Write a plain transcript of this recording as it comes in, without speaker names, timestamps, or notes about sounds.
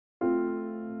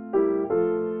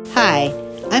Hi,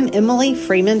 I'm Emily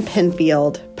Freeman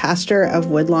Penfield, pastor of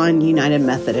Woodlawn United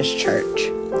Methodist Church.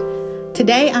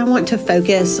 Today I want to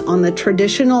focus on the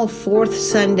traditional fourth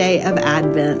Sunday of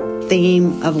Advent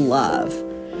theme of love.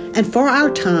 And for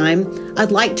our time, I'd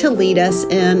like to lead us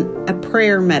in a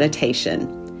prayer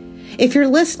meditation. If you're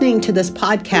listening to this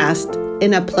podcast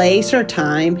in a place or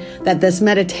time that this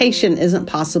meditation isn't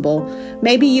possible,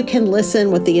 maybe you can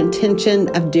listen with the intention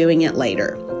of doing it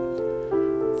later.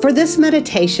 For this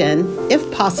meditation,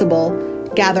 if possible,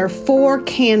 gather 4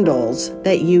 candles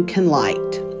that you can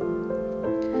light.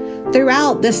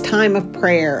 Throughout this time of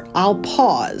prayer, I'll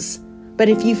pause, but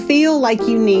if you feel like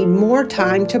you need more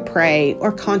time to pray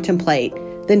or contemplate,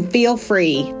 then feel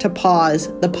free to pause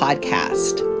the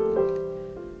podcast.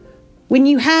 When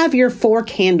you have your 4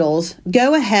 candles,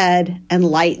 go ahead and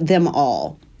light them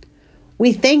all.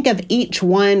 We think of each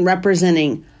one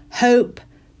representing hope,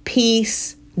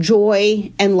 peace,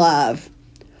 joy, and love.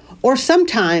 Or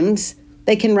sometimes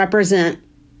they can represent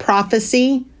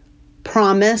prophecy,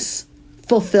 promise,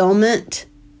 fulfillment,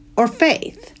 or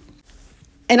faith.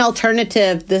 An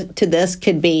alternative to this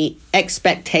could be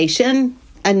expectation,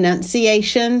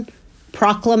 annunciation,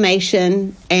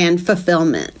 proclamation, and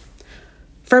fulfillment.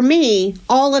 For me,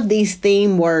 all of these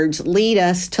theme words lead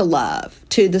us to love,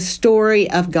 to the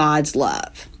story of God's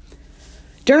love.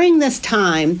 During this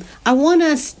time, I want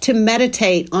us to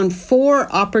meditate on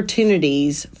 4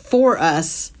 opportunities for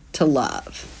us to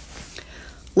love.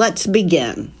 Let's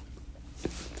begin.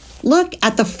 Look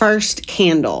at the first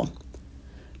candle.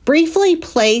 Briefly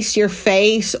place your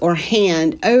face or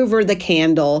hand over the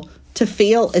candle to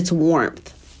feel its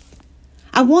warmth.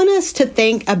 I want us to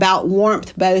think about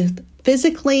warmth both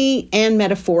physically and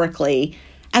metaphorically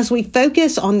as we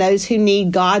focus on those who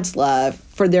need God's love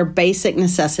for their basic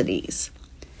necessities.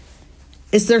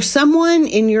 Is there someone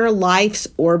in your life's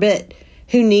orbit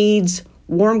who needs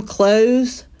warm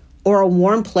clothes or a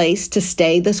warm place to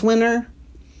stay this winter?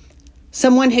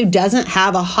 Someone who doesn't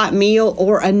have a hot meal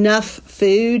or enough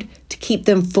food to keep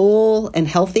them full and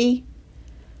healthy?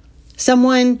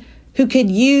 Someone who could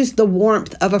use the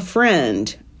warmth of a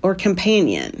friend or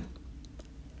companion?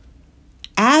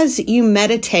 As you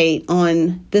meditate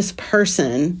on this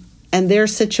person and their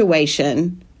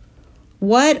situation,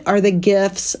 what are the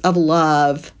gifts of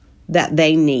love that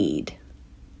they need?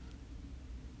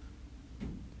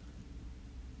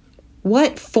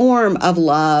 What form of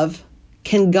love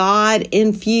can God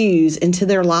infuse into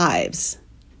their lives?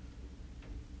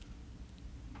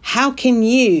 How can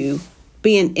you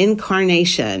be an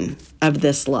incarnation of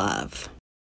this love?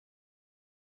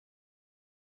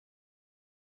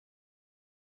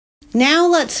 Now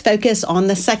let's focus on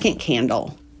the second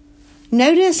candle.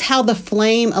 Notice how the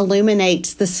flame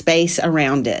illuminates the space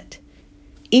around it.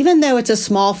 Even though it's a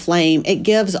small flame, it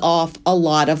gives off a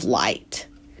lot of light.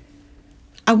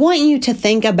 I want you to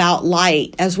think about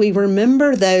light as we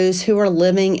remember those who are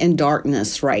living in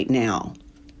darkness right now.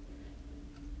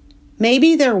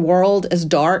 Maybe their world is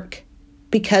dark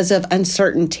because of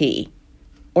uncertainty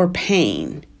or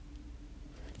pain.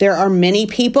 There are many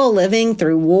people living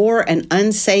through war and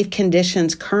unsafe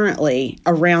conditions currently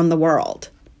around the world.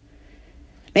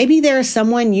 Maybe there is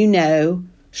someone you know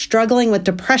struggling with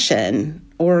depression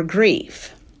or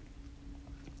grief.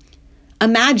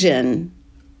 Imagine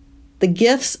the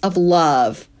gifts of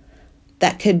love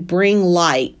that could bring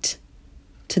light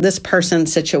to this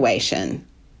person's situation.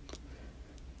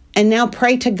 And now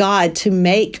pray to God to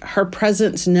make her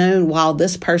presence known while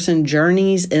this person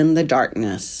journeys in the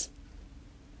darkness.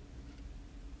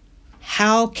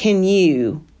 How can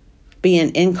you be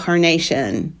an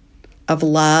incarnation of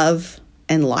love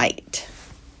and light?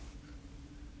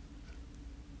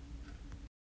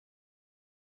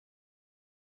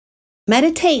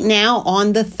 Meditate now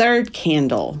on the third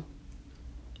candle.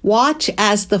 Watch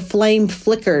as the flame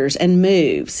flickers and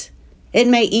moves. It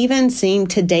may even seem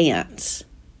to dance.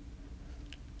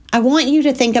 I want you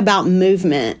to think about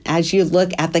movement as you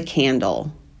look at the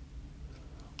candle.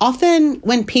 Often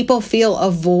when people feel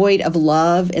a void of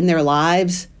love in their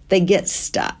lives, they get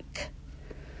stuck.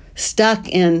 Stuck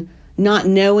in not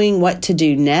knowing what to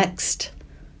do next,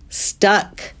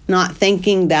 stuck not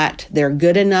thinking that they're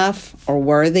good enough or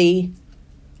worthy,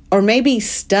 or maybe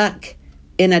stuck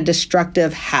in a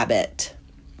destructive habit.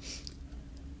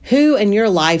 Who in your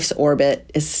life's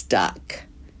orbit is stuck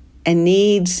and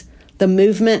needs the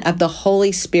movement of the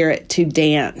Holy Spirit to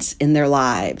dance in their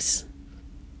lives?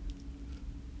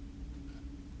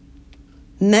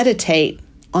 Meditate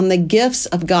on the gifts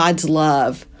of God's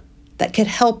love that could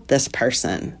help this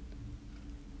person.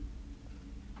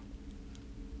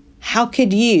 How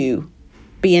could you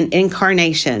be an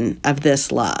incarnation of this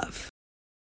love?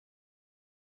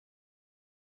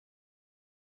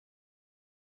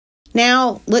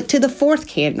 Now look to the fourth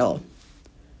candle.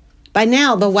 By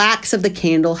now, the wax of the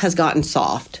candle has gotten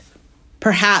soft.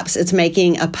 Perhaps it's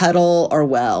making a puddle or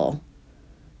well.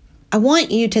 I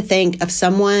want you to think of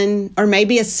someone or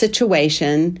maybe a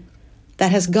situation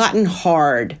that has gotten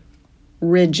hard,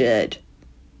 rigid,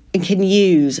 and can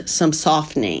use some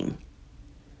softening.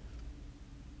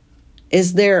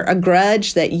 Is there a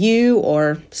grudge that you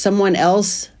or someone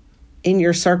else in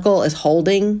your circle is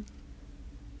holding?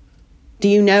 Do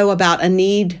you know about a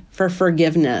need for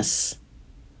forgiveness?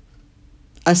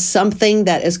 Something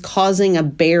that is causing a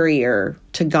barrier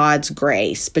to God's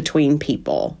grace between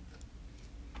people?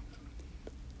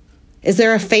 Is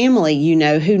there a family you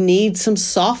know who needs some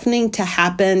softening to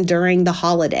happen during the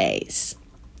holidays?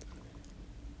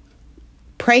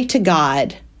 Pray to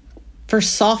God for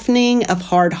softening of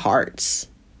hard hearts,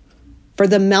 for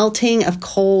the melting of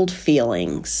cold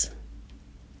feelings.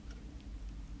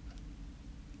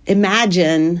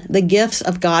 Imagine the gifts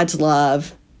of God's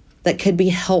love that could be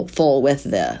helpful with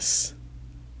this.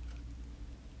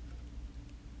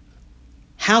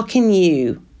 How can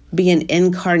you be an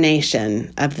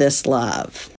incarnation of this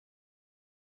love?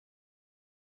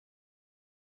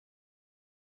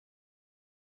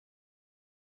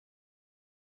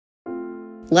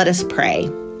 Let us pray.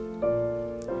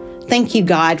 Thank you,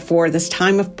 God, for this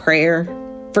time of prayer,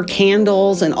 for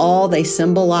candles and all they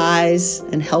symbolize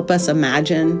and help us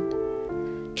imagine.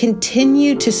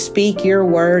 Continue to speak your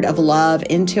word of love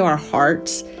into our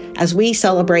hearts as we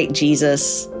celebrate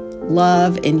Jesus,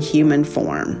 love in human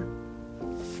form.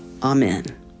 Amen.